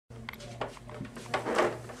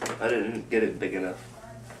I didn't get it big enough.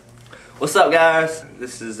 What's up, guys?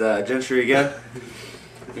 This is Gentry again.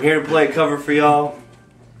 I'm here to play a cover for y'all.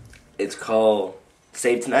 It's called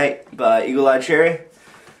Save Tonight by Eagle Eye Cherry.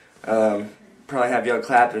 Probably have y'all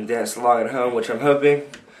clap and dance along at home, which I'm hoping.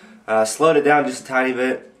 Slowed it down just a tiny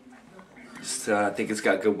bit. Just I think it's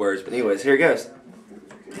got good words. But anyways, here it goes.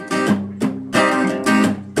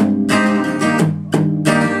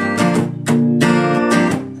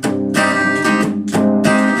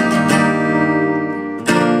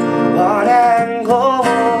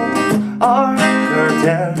 Our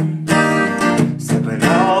curtains, sipping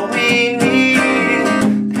all we need,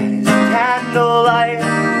 that is candlelight,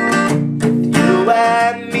 you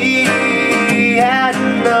and me,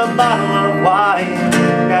 and a bottle of wine,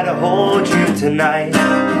 that'll hold you tonight.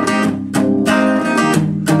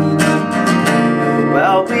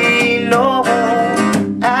 Well, we know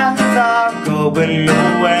as I'm going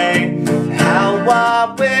away, how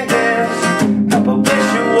I wish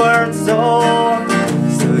you weren't so.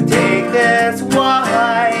 Take this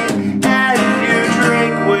wine and you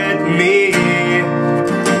drink with me.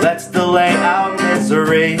 Let's delay our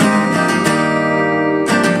misery.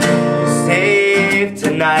 Save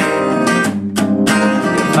tonight.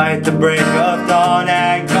 Fight the break of dawn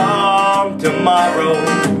and come tomorrow.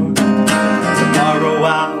 Tomorrow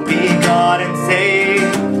I'll be gone and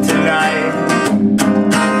save tonight.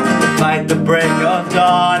 Fight the break of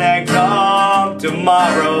dawn and come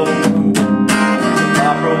tomorrow.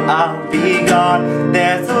 Tomorrow I'll be gone.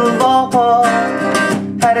 There's a log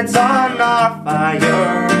and it's on our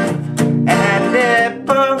fire, and it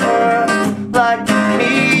burns like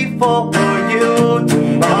me for you.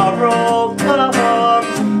 Tomorrow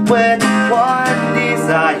comes with one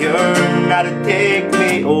desire, not to take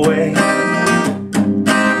me away.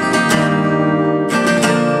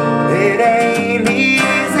 It ain't easy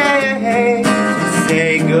to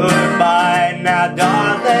say goodbye now,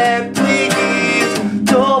 darling.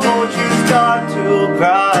 Don't you start to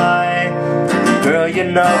cry. Girl, you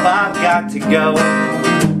know I've got to go.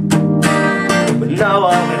 But no,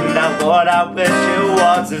 and now, Lord, I wish it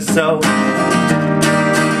wasn't so.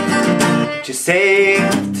 Just save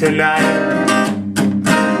tonight.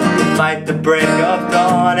 You fight the break of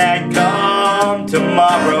dawn and come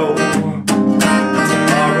tomorrow.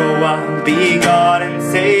 Tomorrow I'll be gone and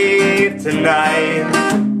save tonight.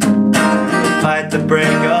 Fight the break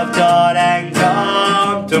of dawn and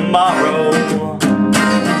come tomorrow.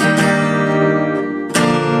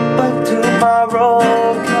 But tomorrow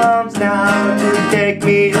comes now to take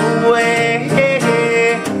me away.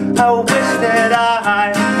 I wish that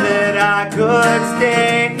I could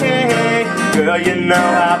stay. Girl, you know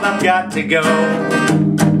how I've got to go.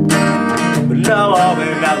 But no,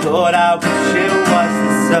 and now, Lord, I wish it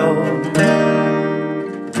wasn't so.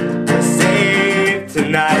 Save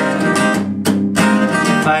tonight.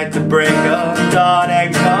 Fight the break of dawn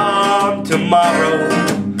and come tomorrow.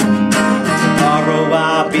 Tomorrow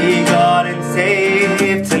I'll be gone and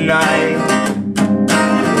save tonight.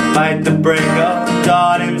 Fight the break of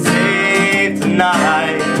dawn and save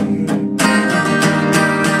tonight.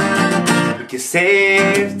 We can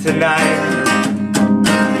save tonight.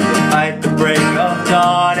 Fight the break of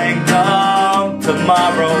dawn and come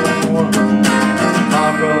tomorrow.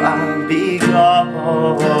 Tomorrow I'll be gone.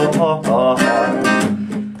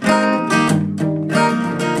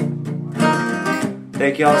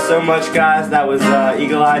 Thank y'all so much, guys. That was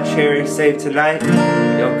Eagle Eye Cherry, Save Tonight.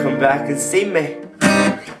 Y'all come back and see me.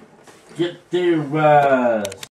 Get there,